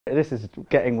This is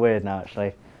getting weird now,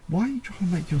 actually. Why are you trying to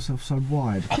make yourself so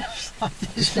wide?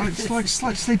 it's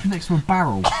like sleeping next to a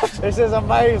barrel. This is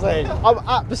amazing. I'm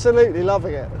absolutely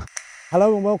loving it.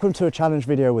 Hello and welcome to a challenge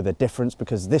video with a difference,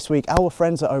 because this week our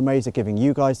friends at Omaze are giving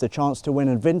you guys the chance to win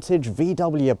a vintage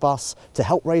VW bus to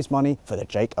help raise money for the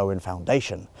Jake Owen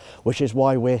Foundation, which is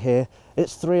why we're here.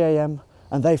 It's 3 AM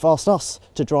and they've asked us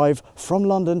to drive from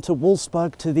London to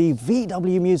Wolfsburg to the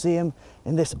VW Museum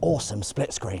in this awesome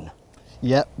split screen.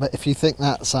 Yep, but if you think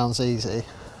that sounds easy,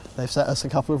 they've set us a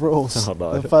couple of rules. Oh,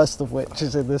 no. The first of which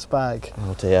is in this bag.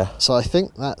 Oh dear. So I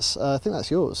think that's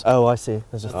yours. Oh, I see.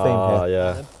 There's a theme here. Oh,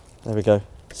 yeah. There we go.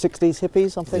 60s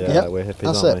hippies, I'm thinking. Yeah, Yep, we're hippies,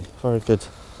 that's aren't it. we? Very good.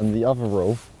 And the other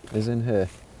rule is in here.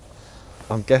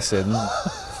 I'm guessing.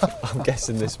 I'm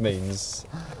guessing this means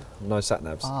no sat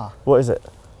navs. Ah. What is it?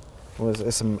 Well,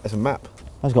 it's a map.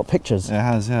 It's got pictures. It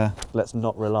has, yeah. Let's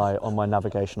not rely on my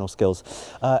navigational skills.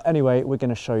 Anyway, we're going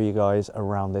to show you guys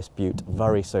around this butte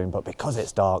very soon, but because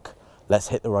it's dark, let's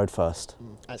hit the road first.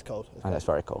 It's cold. And it's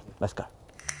very cold. Let's go.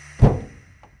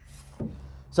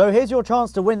 So here's your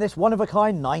chance to win this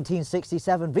one-of-a-kind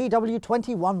 1967 VW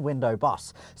 21 window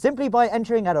bus, simply by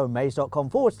entering at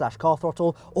omaze.com/car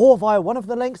throttle or via one of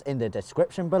the links in the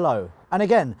description below. And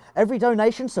again, every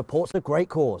donation supports a great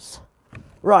cause.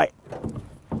 Right.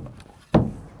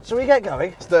 Shall we get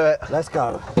going? Let's do it. Let's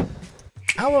go.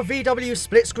 Our VW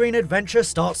split screen adventure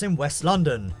starts in West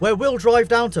London, where we'll drive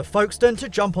down to Folkestone to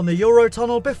jump on the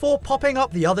Eurotunnel before popping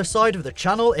up the other side of the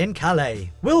channel in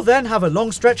Calais. We'll then have a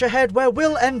long stretch ahead where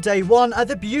we'll end day one at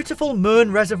the beautiful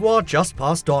Meurne Reservoir just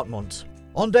past Dartmouth.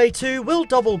 On day two, we'll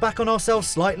double back on ourselves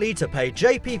slightly to pay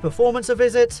JP Performance a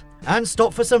visit and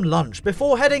stop for some lunch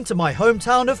before heading to my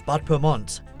hometown of Bad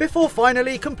Pyrmont, before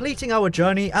finally completing our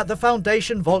journey at the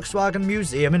Foundation Volkswagen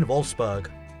Museum in Wolfsburg,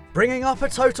 bringing up a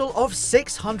total of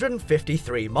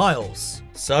 653 miles.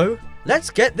 So, let's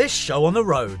get this show on the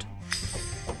road.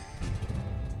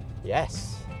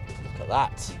 Yes, look at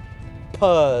that.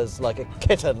 Purrs like a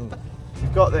kitten.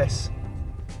 You've got this.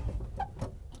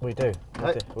 We do.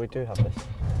 We do have this.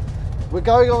 We're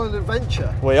going on an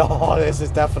adventure. We are. This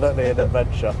is definitely an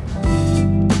adventure.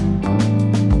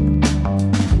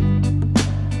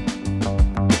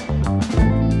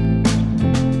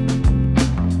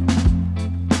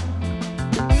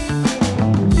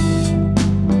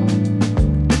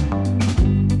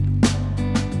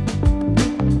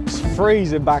 It's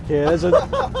freezing back here.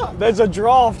 There's a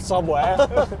draft somewhere.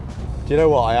 Do you know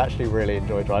what? I actually really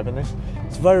enjoy driving this.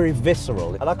 It's very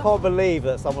visceral, and I can't believe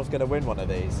that someone's going to win one of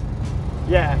these.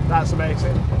 Yeah, that's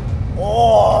amazing.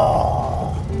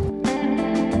 Oh!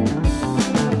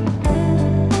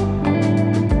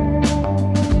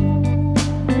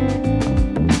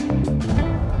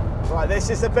 Right, this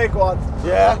is the big one.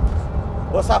 Yeah?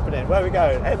 What's happening? Where are we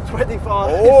going? M25.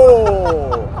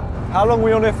 Oh! How long were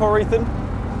we on here for, Ethan?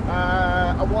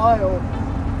 A while.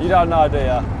 You don't know, do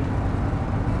you?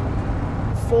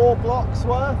 4 blocks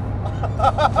worth.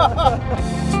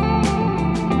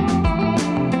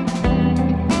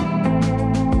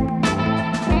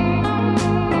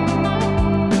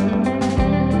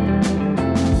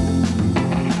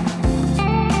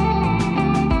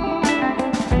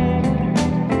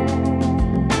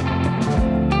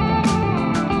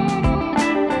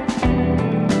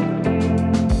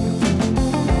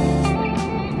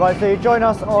 Right, so you join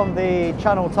us on the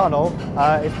Channel Tunnel.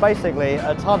 It's basically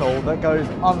a tunnel that goes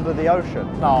under the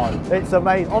ocean. No, it's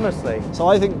amazing, honestly. So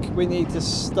I think we need to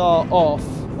start off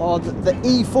on the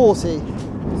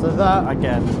E40. So that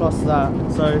again, plus that.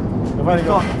 So we've only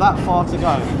got that far to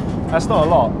go. That's not a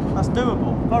lot. That's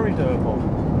doable, very doable.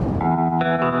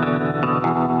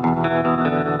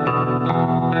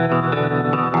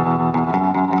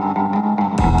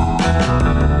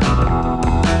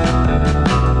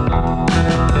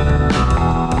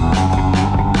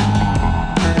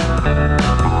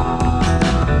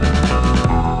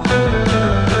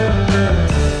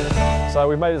 So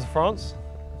we've made it to France.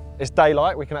 It's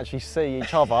daylight, we can actually see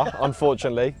each other,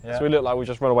 unfortunately. Yeah. So we look like we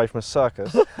just run away from a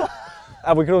circus.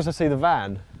 And we can also see the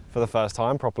van for the first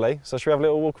time properly. So should we have a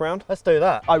little walk around? Let's do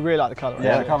that. I really like the colour.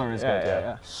 Yeah, the colour is good,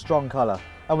 yeah. Strong colour.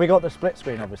 And we got the split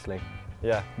screen, obviously.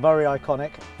 Yeah. Very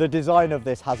iconic. The design of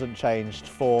this hasn't changed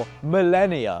for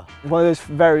millennia. One of those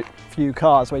very few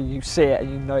cars where you see it and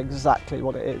you know exactly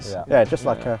what it is. Yeah, just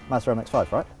like a Mazda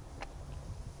MX-5, right?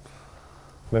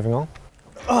 Moving on.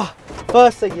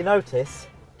 First thing you notice,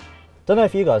 don't know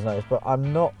if you guys noticed, but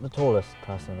I'm not the tallest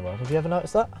person in the world. Have you ever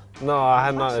noticed that? No, I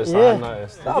hadn't noticed. Yeah. I hadn't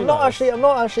noticed. I'm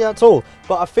not actually that tall,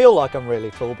 but I feel like I'm really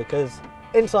tall because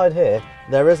inside here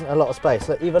there isn't a lot of space.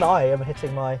 So even I am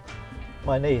hitting my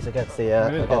knees against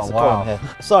the column here.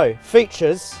 So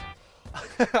features,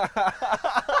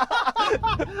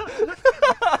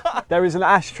 There is an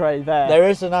ashtray there. There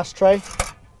is an ashtray.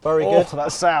 Very good.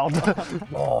 That sound.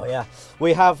 Oh yeah.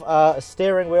 We have a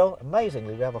steering wheel.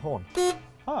 Amazingly, we have a horn.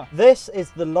 Huh. This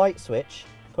is the light switch.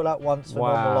 Pull out once for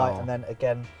normal Wow. light, and then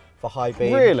again for high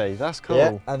beam. Really? That's cool.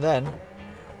 Yeah. And then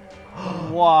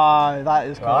Wow, that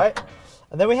is cool. right.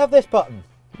 And then we have this button.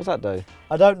 What's that do?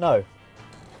 I don't know.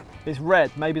 It's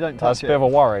red. Maybe don't That's touch a bit of a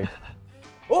worry.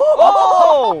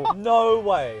 Oh! No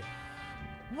way.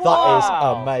 That Wow.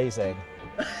 is amazing.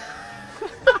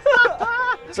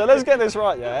 So let's get this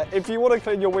right, yeah? If you want to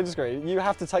clean your windscreen, you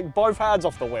have to take both hands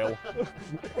off the wheel.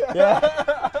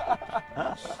 Yeah.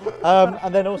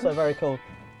 And then also very cool.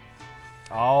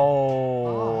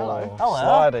 Oh, hello.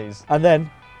 Slidies. And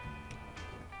then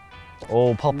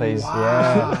Oh, poppies.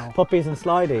 yeah, poppies and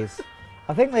slidies.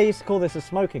 I think they used to call this a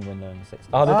smoking window in the 60s.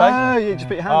 Oh, did Oh, they? you just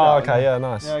put your hand Oh, out. okay, yeah,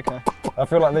 nice. Yeah, okay. I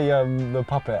feel like the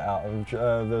puppet out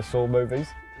of the Saw movies.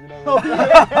 You know,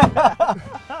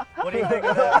 What do you think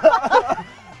of that?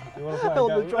 you want to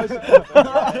play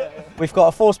a game? We've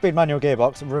got a 4-speed manual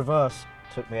gearbox. Reverse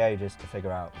took me ages to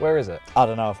figure out. Where is it? I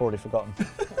don't know, I've already forgotten.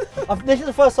 This is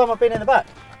the first time I've been in the back.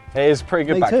 It is pretty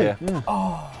good Me back too. here.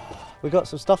 Yeah. We've got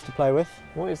some stuff to play with.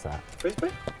 What is that? Do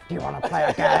you want to play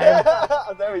a game?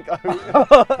 There we go.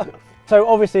 So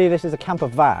obviously this is a camper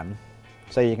van,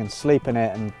 so you can sleep in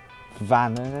it and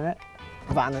van in it.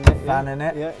 Van in it. Van in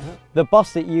it. Yeah. The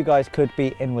bus that you guys could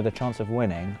be in with a chance of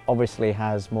winning obviously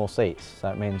has more seats, so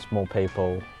it means more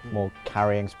people, more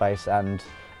carrying space, and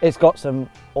it's got some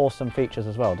awesome features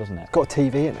as well, doesn't it? It's got a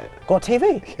TV in it. Got a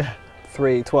TV?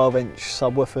 3 12-inch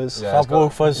subwoofers. Yeah, it's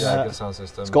got- Subwoofers. Yeah, good sound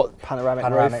system. It's got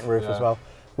panoramic Roof Yeah. as well.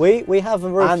 We have a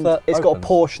roof and that it's opens.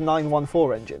 got a Porsche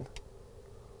 914 engine.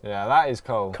 Yeah, that is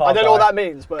cool. Car I don't know what guy. that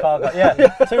means, but Car guy. Yeah,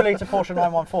 2-litre Porsche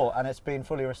 914, and it's been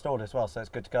fully restored as well, so it's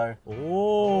good to go.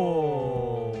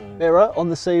 Oh. mirror on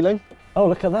the ceiling Oh,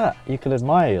 look at that. You can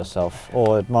admire yourself,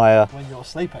 or admire... when you're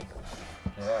sleeping,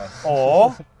 Yeah.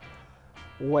 Or...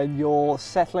 when you're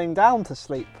settling down to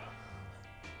sleep.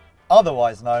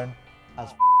 otherwise known as...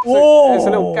 So it's a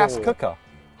little gas cooker.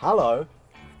 Hello.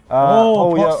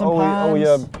 All pots and all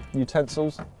your pans.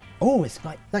 utensils. Oh, it's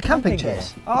like They're camping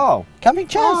chairs. Oh, Camping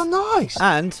chairs. Oh, nice.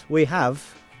 And we have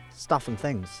stuff and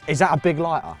things. is that a big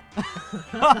lighter?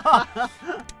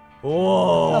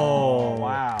 Oh,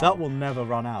 wow. That will never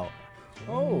run out.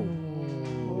 Oh.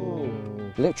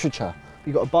 Literature.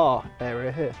 You got a bar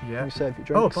area here. Yeah. You serve your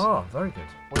drinks. Very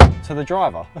good. To the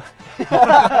driver.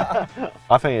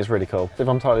 I think it's really cool. If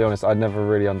I'm totally honest, I never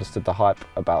really understood the hype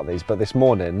about these, but this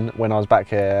morning when I was back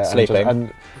here Sleeping.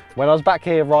 and when I was back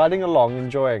here riding along,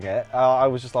 enjoying it, I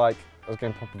was just like, I was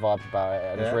getting proper vibes about it,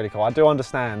 and it's really cool. I do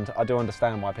understand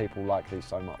why people like these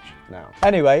so much now.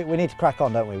 Anyway, we need to crack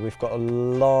on, don't we? We've got a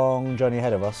long journey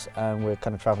ahead of us, and we're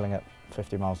kind of travelling at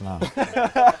 50 miles an hour.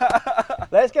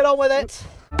 Let's get on with it.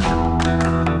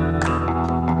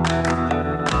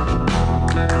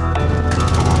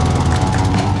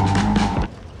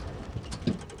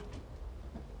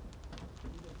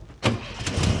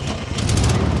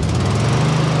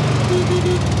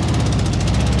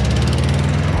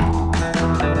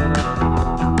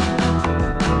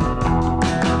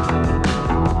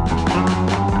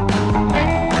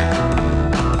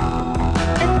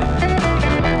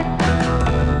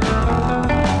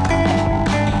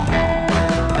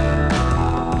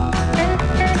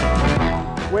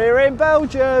 We're in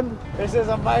Belgium. This is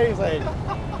amazing.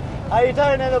 How you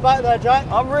doing in the back there, Jack?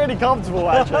 I'm really comfortable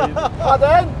actually.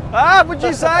 Pardon? Ah, what'd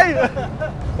you say?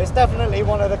 It's definitely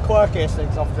one of the quirkiest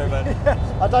things I've driven.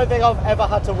 I don't think I've ever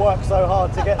had to work so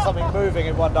hard to get something moving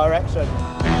in one direction.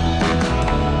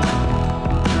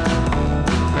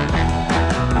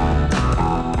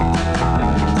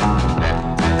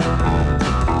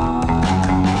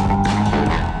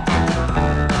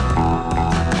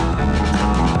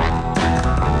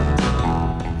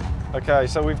 Okay,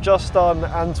 so we've just done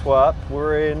Antwerp.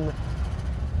 We're in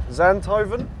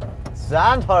Zandhoven.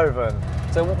 Zandhoven.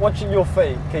 So watching your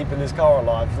feet keeping this car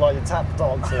alive, it's like you're tap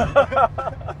dancing.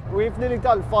 We've nearly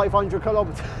done 500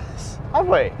 kilometres. Have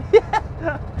we?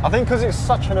 I think because it's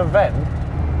such an event,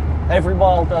 every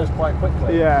mile goes quite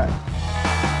quickly. Yeah.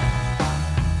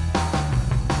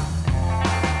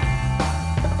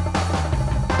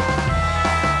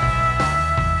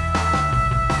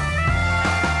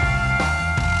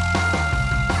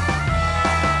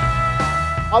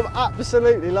 I'm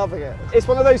absolutely loving it. It's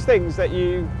one of those things that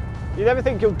you never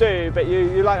think you'll do, but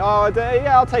you're like, oh,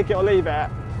 yeah, I'll take it or leave it.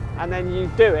 And then you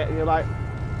do it and you're like,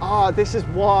 oh, this is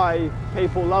why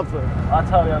people love them. I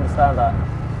totally understand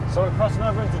that. So we're crossing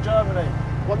over into Germany.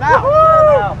 What now?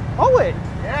 Yeah, now. Oh, we?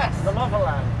 Yes. The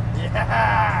motherland.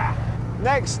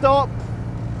 Next stop,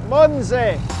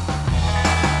 Monza.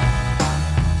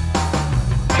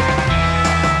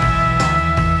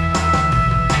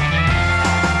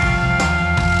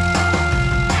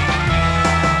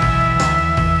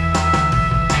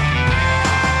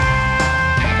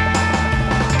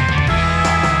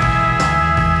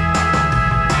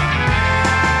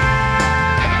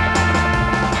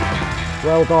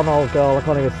 Well done, old girl. I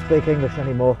can't even speak English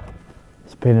anymore.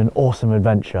 It's been an awesome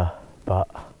adventure, but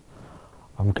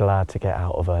I'm glad to get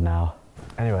out of her now.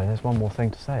 Anyway, there's one more thing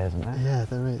to say, isn't there? Yeah,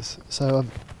 there is. So,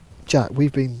 Jack,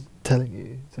 we've been telling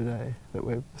you today that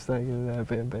we're staying in an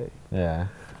Airbnb. Yeah.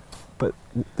 But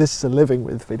this is a living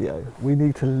with video. We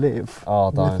need to live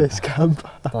Oh, don't. with this camper.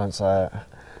 Don't say it.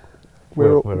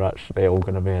 We're actually all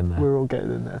going to be in there. We're all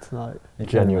getting in there tonight.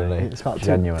 Genuinely. It's about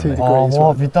Genuinely. 2 degrees. Oh, what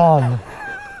have right you done?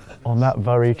 On that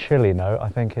very chilly note, I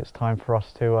think it's time for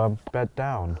us to bed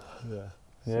down. Yeah.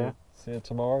 Yeah. See you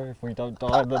tomorrow if we don't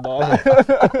die in the night.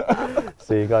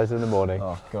 See you guys in the morning.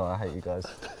 Oh God, I hate you guys.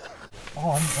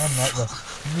 Oh, I'm like the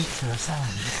meat to the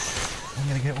sound. I'm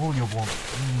going to get all your warmth.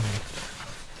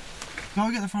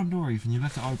 Go get the front door, Ethan. You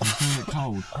left it open. It's going to get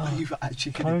cold. Oh, you've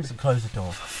actually Close the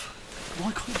door.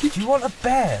 Why can't you? Do you want a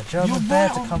bear? Do you have a bear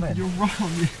to come in? You're right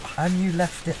on you. And you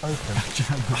left it open. Do you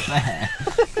have a bear?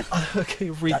 Okay,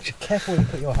 reach. Careful where you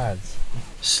put your hands.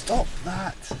 Stop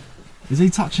that. Is he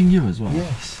touching you as well?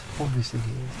 Yes, obviously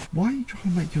he is. Why are you trying to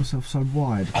make yourself so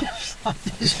wide?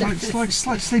 It's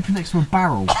like sleeping next to a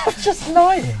barrel. I'm just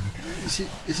lying. Is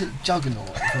it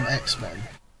Juggernaut from X-Men?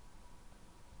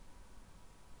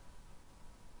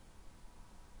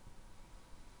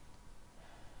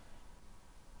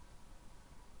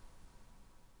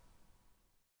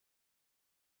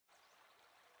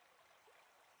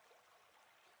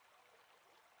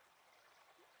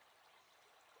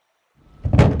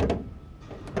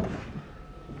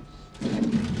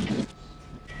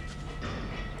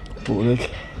 Morning.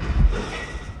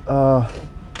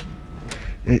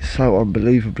 It's so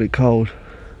unbelievably cold.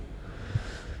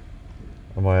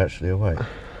 Am I actually awake?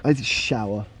 I need to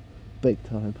shower, big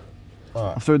time.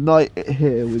 After a night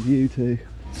here with you two.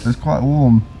 It's quite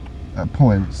warm at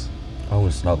points. I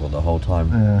was snuggled the whole time.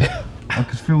 Yeah. I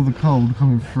could feel the cold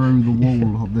coming through the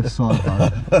wall on this side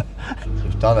though.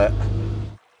 You've done it.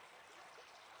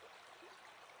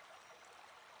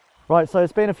 Right, so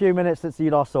it's been a few minutes since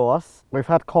you last saw us. We've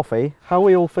had coffee. How are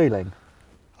we all feeling?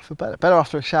 I feel better. Better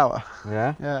after a shower.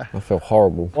 Yeah? Yeah. I feel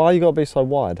horrible. Why you got to be so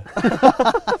wide?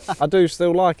 I do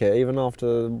still like it, even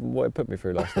after what it put me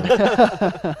through last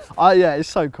night. Yeah, it's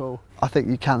so cool. I think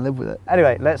you can live with it.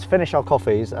 Anyway, let's finish our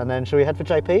coffees and then shall we head for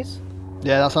JP's?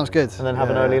 Yeah, that sounds good. And then have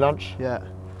an early lunch? Yeah.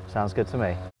 Sounds good to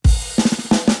me.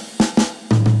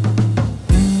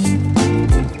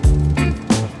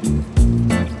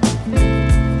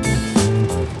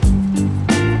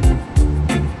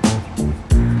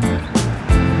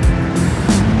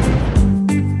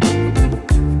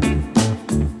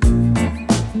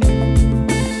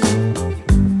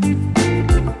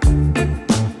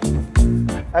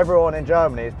 Everyone in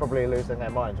Germany is probably losing their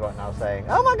minds right now saying,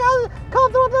 oh my god, Car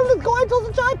Throttle is going to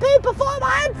the JP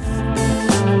performance!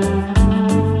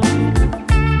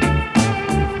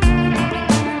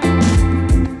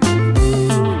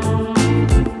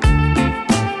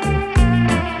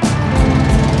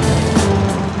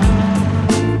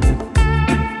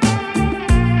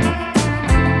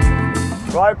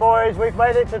 Right boys, we've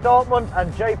made it to Dortmund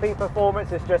and JP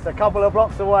Performance is just a couple of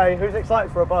blocks away. Who's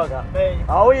excited for a burger? Me.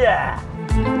 Oh yeah!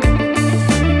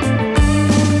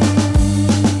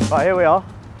 Right, here we are,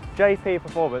 JP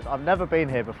Performance. I've never been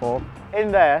here before.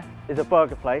 In there is a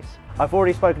burger place. I've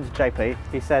already spoken to JP.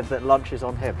 He said that lunch is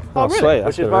on him. Oh, really? Sweet.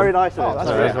 Which is very nice of him.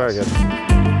 That's very good.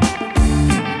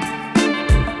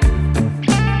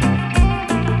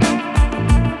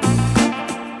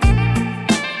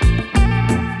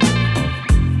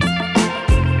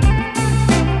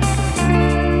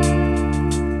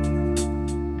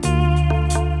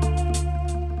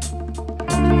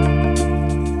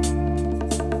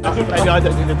 Maybe I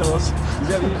don't need the doors.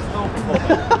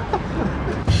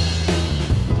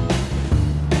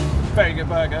 Very good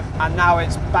burger. And now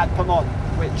it's Bad Pyrmont,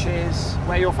 which is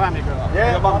where your family grew up.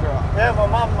 Yeah, your mum grew up. Yeah, my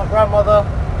mum, my grandmother.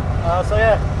 So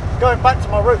yeah, going back to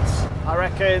my roots. I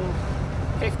reckon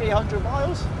 50, 100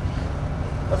 miles.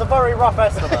 That's a very rough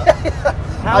estimate.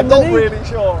 I'm not really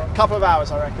sure. A couple of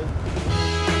hours, I reckon.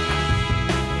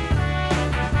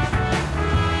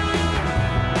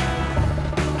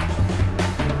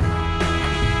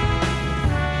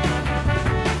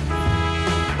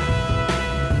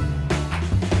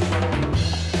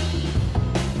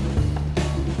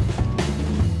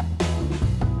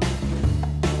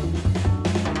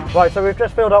 Right, so we've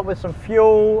just filled up with some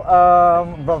fuel.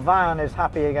 The van is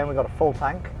happy again, we've got a full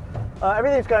tank.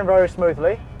 Everything's going very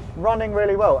smoothly, running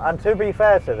really well. And to be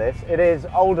fair to this, it is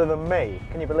older than me.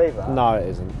 Can you believe that? No, it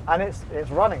isn't. And it's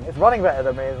running better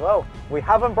than me as well. We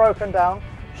haven't broken down.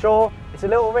 Sure, it's a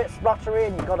little bit spluttery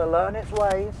and you've got to learn its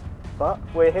ways, but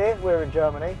we're here, we're in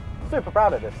Germany. Super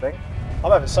proud of this thing.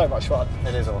 I'm having so much fun.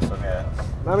 It is awesome, yeah.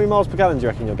 How many miles per gallon do you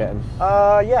reckon you're getting?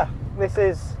 Yeah, this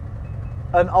is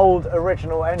an old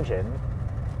original engine,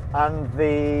 and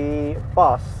the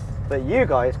bus that you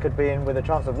guys could be in with a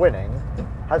chance of winning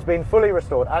has been fully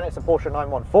restored, and it's a Porsche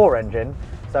 914 engine,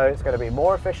 so it's going to be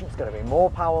more efficient, it's going to be more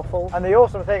powerful. And the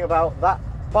awesome thing about that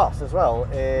bus as well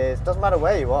is, doesn't matter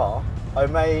where you are,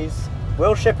 Omaze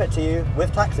will ship it to you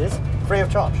with taxes free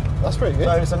of charge. That's pretty good.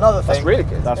 So it's another thing. That's really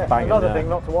good. That's banging. Another thing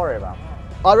not to worry about.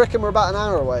 I reckon we're about an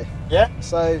hour away. Yeah?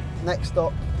 So next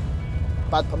stop,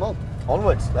 Bad Pyrmont.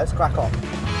 Onwards, let's crack on.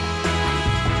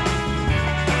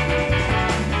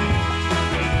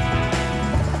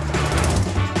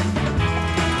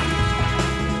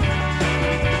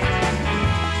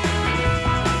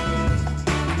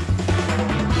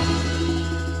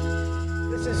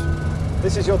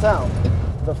 This is your town?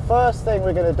 The first thing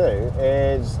we're going to do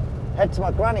is head to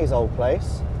my granny's old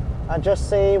place and just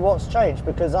see what's changed,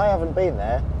 because I haven't been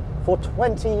there for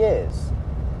 20 years.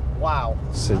 Wow.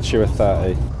 Since you were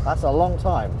 30. That's a long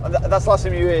time. And that's the last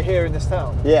time you were here in this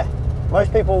town? Yeah.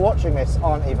 Most people watching this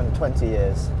aren't even 20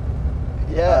 years.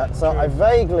 Yeah. So I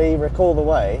vaguely recall the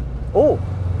way. Oh,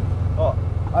 What?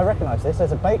 I recognise this.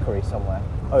 There's a bakery somewhere.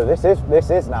 Oh, this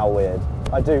is now weird.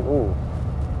 I do. Ooh.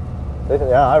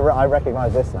 Yeah, I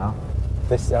recognise this now.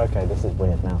 This is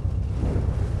weird now.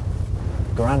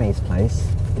 Granny's place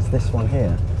is this one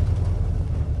here.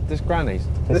 This Granny's?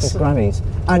 This is Granny's.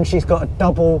 And she's got a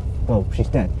double, well, she's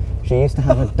dead. She used to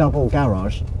have a double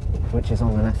garage, which is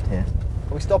on the left here.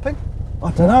 Are we stopping?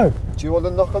 I don't know. Do you want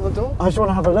to knock on the door? I just want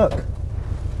to have a look.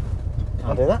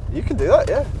 Can I do that? You can do that,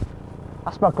 yeah.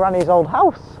 That's my granny's old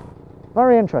house.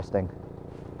 Very interesting.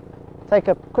 Take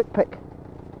a quick pic.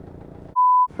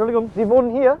 Entschuldigung, Sie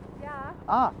wohnen hier?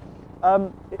 Ja.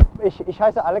 Ich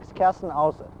heiße Alex Kersten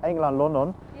aus England,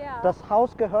 London. Ja. Das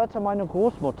Haus gehörte meiner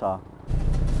Großmutter.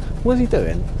 What's he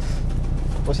doing?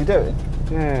 What's he doing?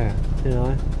 Yeah, you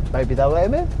know. Maybe they'll let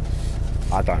him in?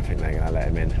 I don't think they're going to let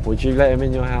him in. Would you let him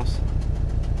in your house?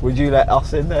 Would you let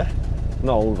us in there?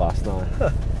 Not all of us, no.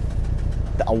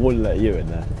 I wouldn't let you in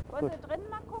there. Wollen Sie drinnen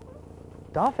mal gucken?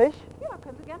 Darf ich? Ja,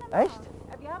 können Sie gerne machen. Echt?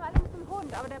 Wir haben allerdings einen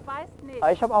Hund, aber der beißt nicht.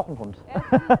 Ich habe auch einen Hund.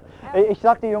 Ja. Ich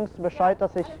sag die Jungs Bescheid,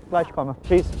 dass ich gleich komme.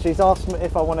 She's asked me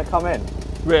if I want to come in.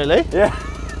 Really? Yeah.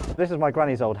 This is my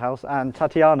granny's old house, and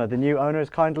Tatiana, the new owner, is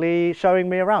kindly showing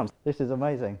me around. This is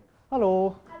amazing.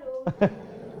 Hallo. Hallo.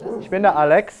 Ich bin der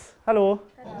Alex. Hallo.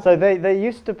 So they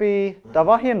used to be, da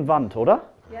war hier ein Wand, oder?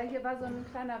 Ja, hier war so ein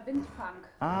kleiner Windfang.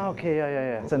 Ah, okay,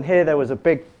 yeah. And here there was a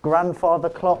big grandfather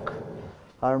clock.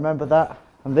 I remember that.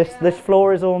 And this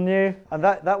floor is all new. And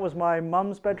that was my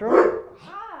mum's bedroom.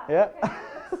 Ah, Yeah.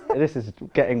 okay. This is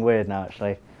getting weird now,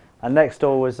 actually. And next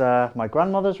door was my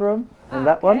grandmother's room, and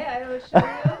that one. Okay, I will show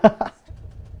you.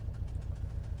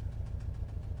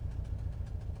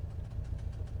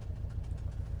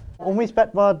 Omis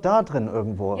Bett war da drin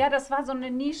irgendwo. Ja, das war so eine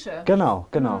Nische. Genau.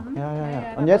 Ja.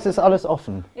 Ja, Und jetzt ist alles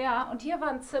offen. Ja, und hier war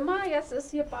ein Zimmer, jetzt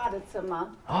ist hier Badezimmer.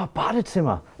 Oh,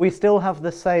 Badezimmer. We still have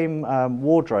the same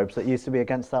wardrobes that used to be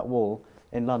against that wall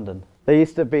in London. There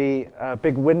used to be a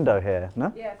big window here,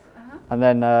 no? Yes. And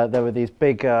then there were these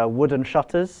big wooden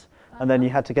shutters, and then you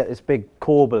had to get this big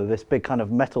corbel, this big kind of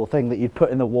metal thing that you'd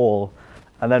put in the wall,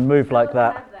 and then move like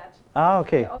that. Ah,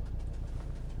 okay.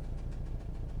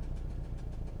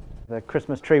 The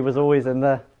Christmas tree was always in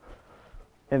the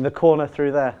corner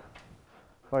through there.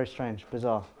 Very strange,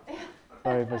 bizarre.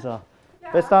 Very bizarre.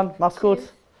 Bis dann, mach's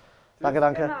gut.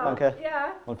 Danke.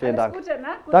 Ja, Und vielen Dank. Gute,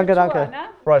 ne? Danke. Tour, ne?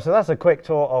 Right, so that's a quick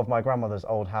tour of my grandmother's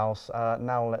old house.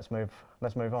 Now let's move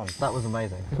on. That was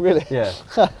amazing. Really? Yeah.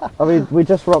 I mean, we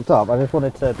just rocked up. I just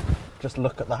wanted to just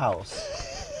look at the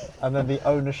house. And then the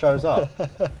owner shows up.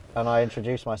 And I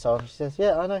introduce myself. She says,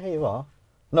 yeah, I know who you are.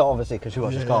 Not obviously because she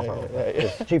watches Car Throttle.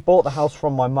 She bought the house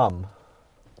from my mum.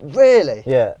 Really?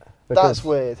 Yeah. That's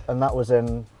weird. And that was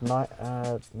in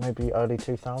maybe early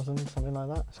 2000, something like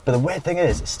that. But the weird thing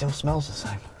is, it still smells the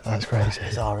same. That's crazy. It's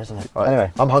bizarre, isn't it? Right.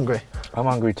 Anyway, I'm hungry. I'm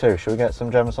hungry too. Shall we get some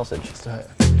German sausage? Let's do it.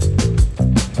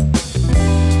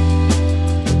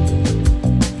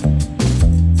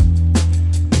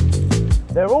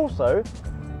 There also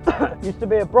used to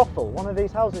be a brothel. One of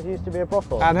these houses used to be a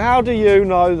brothel. And how do you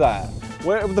know that?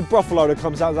 Where the brothel owner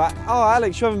comes out and is like, oh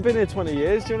Alex, you haven't been here 20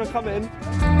 years, do you want to come in?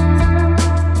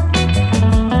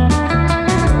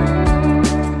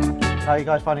 How are you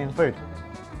guys finding the food?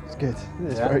 It's good.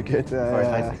 It's Yeah? very good. Very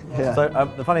tasty. Yeah.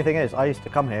 So the funny thing is, I used to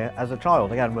come here as a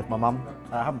child, again with my mum.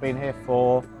 I haven't been here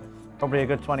for probably a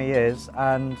good 20 years,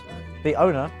 and the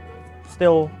owner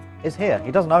still is here.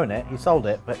 He doesn't own it, he sold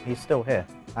it, but he's still here,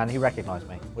 and he recognised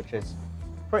me, which is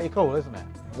pretty cool, isn't it?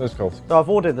 That's cool. So I've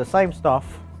ordered the same stuff,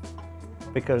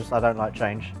 because I don't like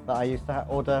change, that I used to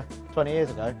order 20 years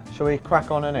ago. Shall we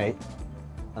crack on and eat?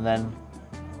 And then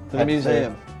To the head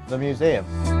museum. The museum.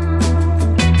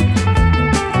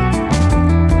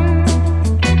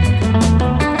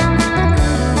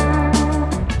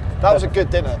 That was a good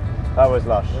dinner. That was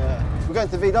lush. Yeah. We're going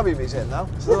to the VW museum now.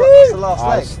 It's the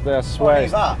last leg. I swear.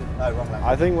 that? No, wrong leg.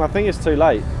 I think it's too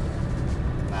late.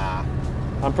 Nah.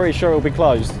 I'm pretty sure it'll be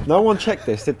closed. No one checked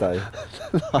this, did they?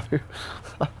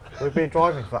 We've been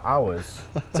driving for hours,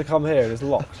 To come here and it's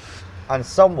locked. and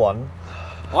someone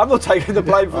I'm not taking the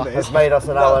blame for this. has made us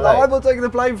an hour No, late. I'm not taking the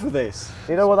blame for this.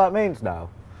 Do you know what that means now?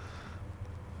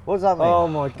 What does that mean? Oh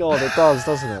my god, it does,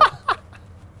 doesn't it?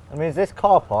 It means this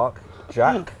car park,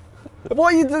 Jack,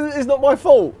 What are you doing? It's not my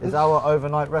fault. is our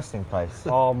overnight resting place.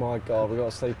 Oh my god, we got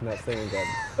to sleep in that thing again.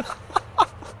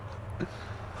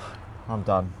 I'm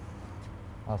done.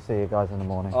 I'll see you guys in the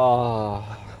morning.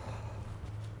 Ah.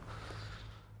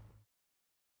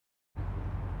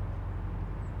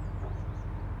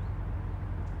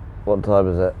 What time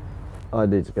is it? I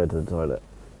need to go to the toilet.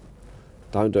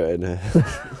 Don't do it in here.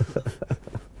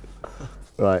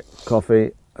 Right,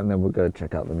 coffee, and then we'll go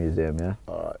check out the museum, yeah?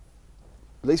 Alright.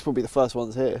 At least we'll be the first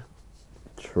ones here.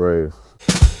 True.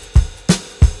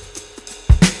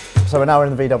 So we're now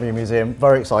in the VW museum,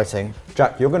 very exciting.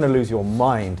 Jack, you're going to lose your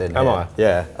mind in Am here. I?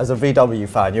 Yeah, as a VW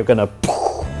fan, you're going to...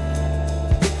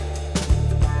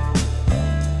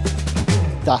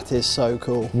 That is so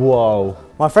cool. Whoa.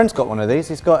 My friend's got one of these.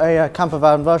 He's got a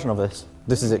campervan version of this.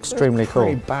 This is extremely cool.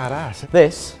 Pretty badass.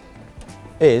 This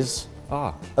is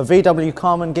Ah. a VW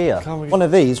Carman Ghia. Carman Ghia. One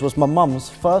of these was my mum's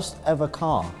first ever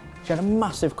car. She had a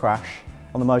massive crash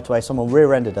on the motorway. Someone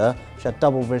rear-ended her. She had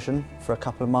double vision for a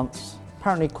couple of months.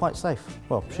 Apparently quite safe.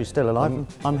 Well, she's still alive and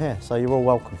I'm here, so you're all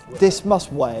welcome. This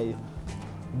must weigh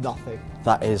nothing.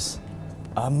 That is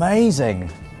amazing.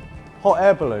 Hot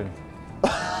air balloon.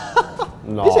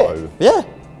 No. Is it? Yeah.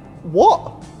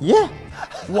 What? Yeah.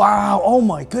 Wow, oh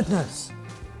my goodness.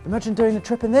 Imagine doing a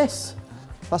trip in this.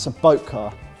 That's a boat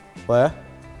car. Where?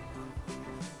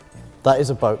 That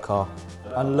is a boat car.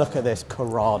 And look at this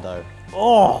Corrado.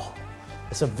 Oh!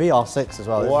 It's a VR6 as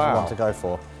well. This is the Wow. one to go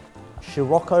for.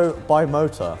 Scirocco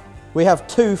bimotor. We have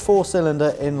two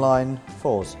 4-cylinder inline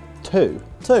 4s. Two.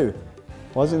 Two.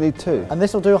 Why does it need two? And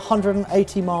this will do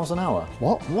 180 miles an hour.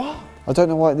 What? What? I don't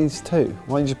know why it needs two.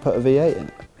 Why don't you just put a V8 in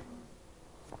it?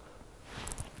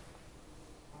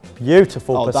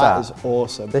 Beautiful Oh, Passat. that is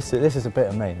awesome. This is a bit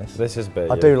of me. This is big.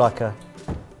 I do like a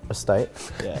state.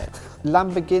 Yeah.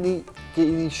 Lamborghini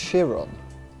Chiron.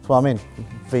 That's what I mean.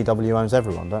 VW owns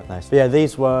everyone, don't they? But yeah,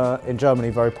 these were in Germany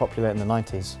very popular in the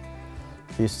 90s.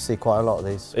 You used to see quite a lot of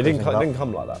these. It didn't cruising come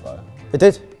about. like that though. It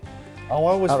did. Oh,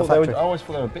 I always Out thought the they were. factory. I always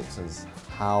thought they were Bixers.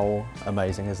 How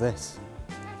amazing is this?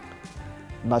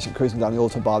 Imagine cruising down the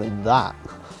Autobahn in that.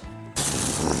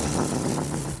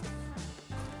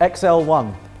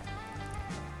 XL1,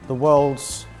 the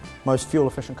world's most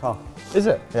fuel-efficient car. Is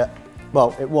it? Yeah.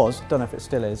 Well, it was. Don't know if it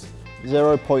still is.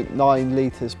 0.9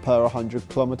 litres per 100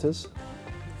 kilometres.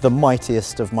 The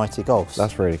mightiest of mighty Golfs.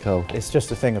 That's really cool. It's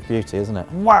just a thing of beauty, isn't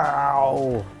it?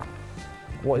 Wow.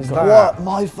 What is that? What?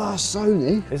 My first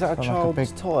Sony? Is that a Like a child's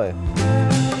big- toy?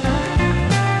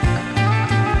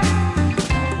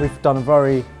 We've done a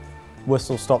very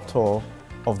whistle-stop tour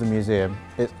of the museum.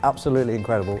 It's absolutely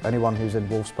incredible. Anyone who's in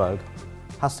Wolfsburg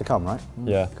has to come, right?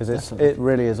 Yeah. Because it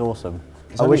really is awesome.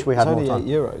 I wish we had more time. It's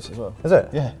only €8 as well. Is it?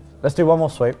 Yeah. Let's do one more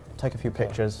sweep, take a few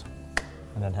pictures,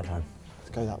 and then head home. Let's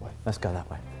go that way. Let's go that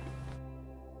way.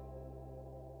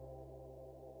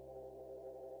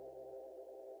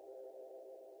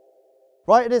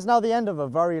 Right, it is now the end of a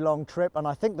very long trip, and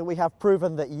I think that we have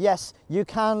proven that yes, you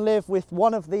can live with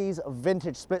one of these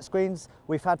vintage split screens.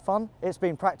 We've had fun, it's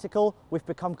been practical, we've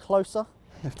become closer.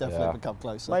 We've definitely Yeah. become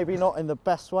closer. Maybe not in the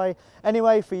best way.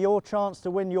 Anyway, for your chance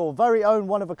to win your very own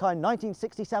one-of-a-kind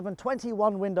 1967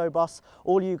 21 window bus,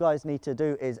 all you guys need to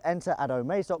do is enter at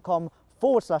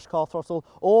omaze.com/Car Throttle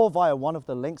or via one of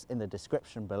the links in the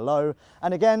description below.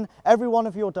 And again, every one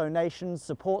of your donations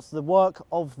supports the work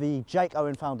of the Jake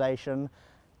Owen Foundation.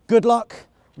 Good luck.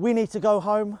 We need to go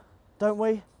home, don't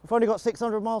we? We've only got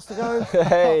 600 miles to go.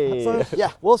 Hey. So,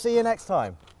 yeah, we'll see you next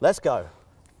time. Let's go.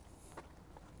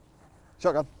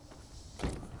 Shotgun.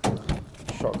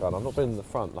 Shotgun. I've not been in the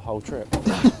front the whole trip.